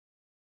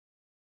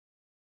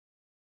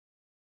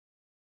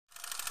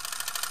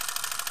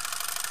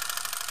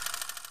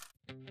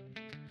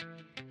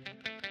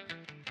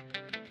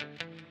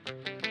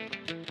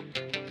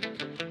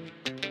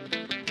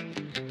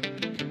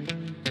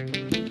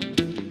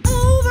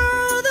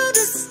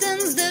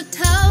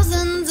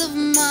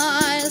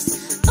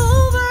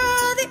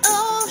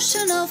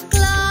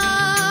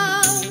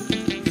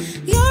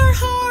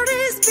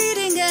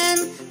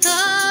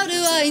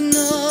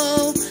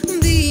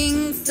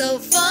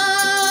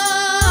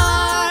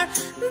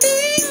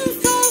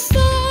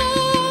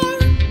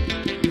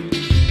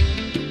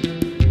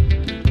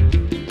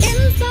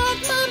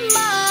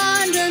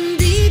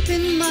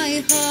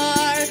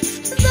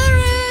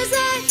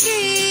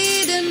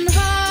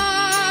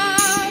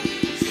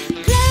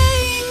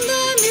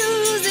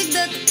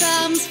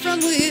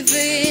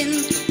within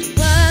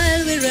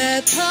while we're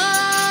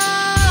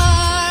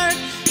apart,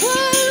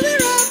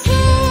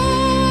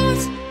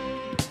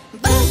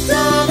 Vast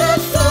are the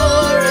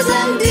forests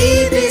and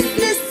deep is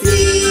the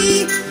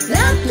sea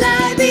that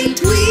lie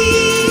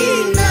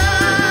between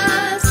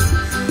us.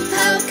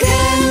 How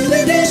can we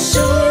be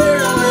sure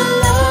our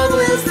love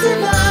will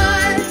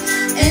survive?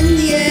 And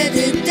yet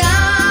it does.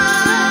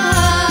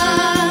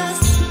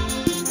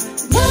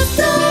 Vast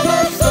are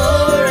the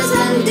forests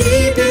and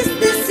deep is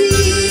the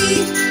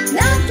sea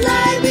that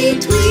lie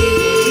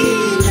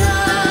between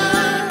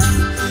us.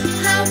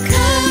 How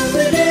can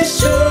we be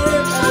sure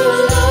our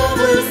love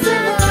will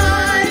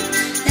survive?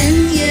 And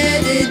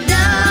yet it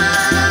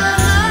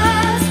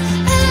does.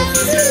 And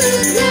still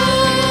it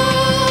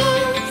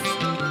does.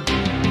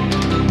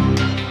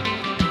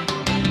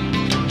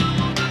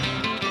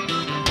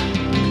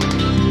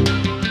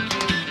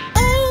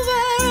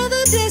 Over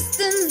the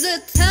distance, the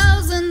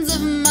thousands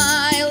of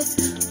miles,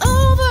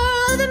 over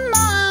the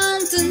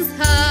mountains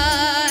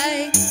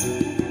high,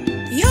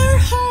 your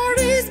heart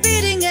is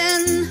beating,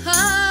 and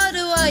how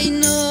do I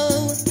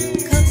know?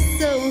 'Cause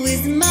so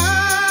is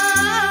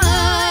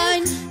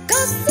mine,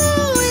 'cause so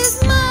is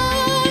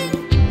mine.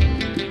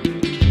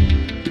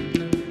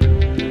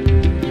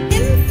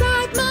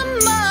 Inside my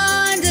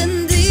mind and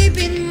deep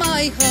in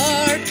my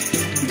heart,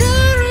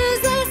 there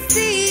is a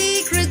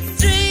secret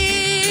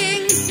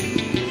string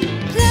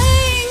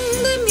playing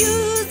the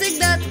music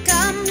that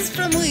comes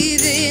from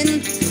within.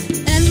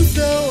 And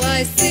so I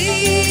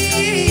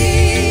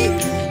sing,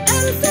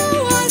 and so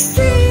I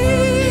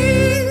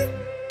sing.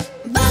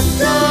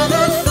 Vast are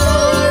the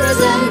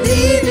forests and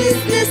deep is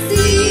the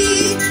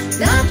sea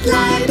that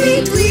lie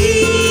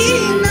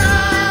between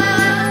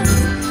us.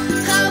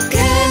 How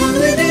can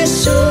we be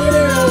sure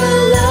our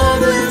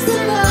love will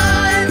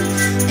survive?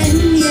 And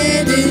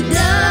yet it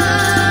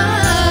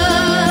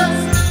does.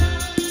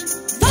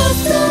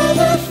 Vast are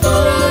the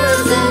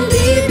forests and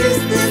deep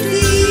is the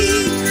sea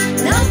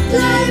that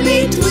lie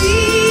between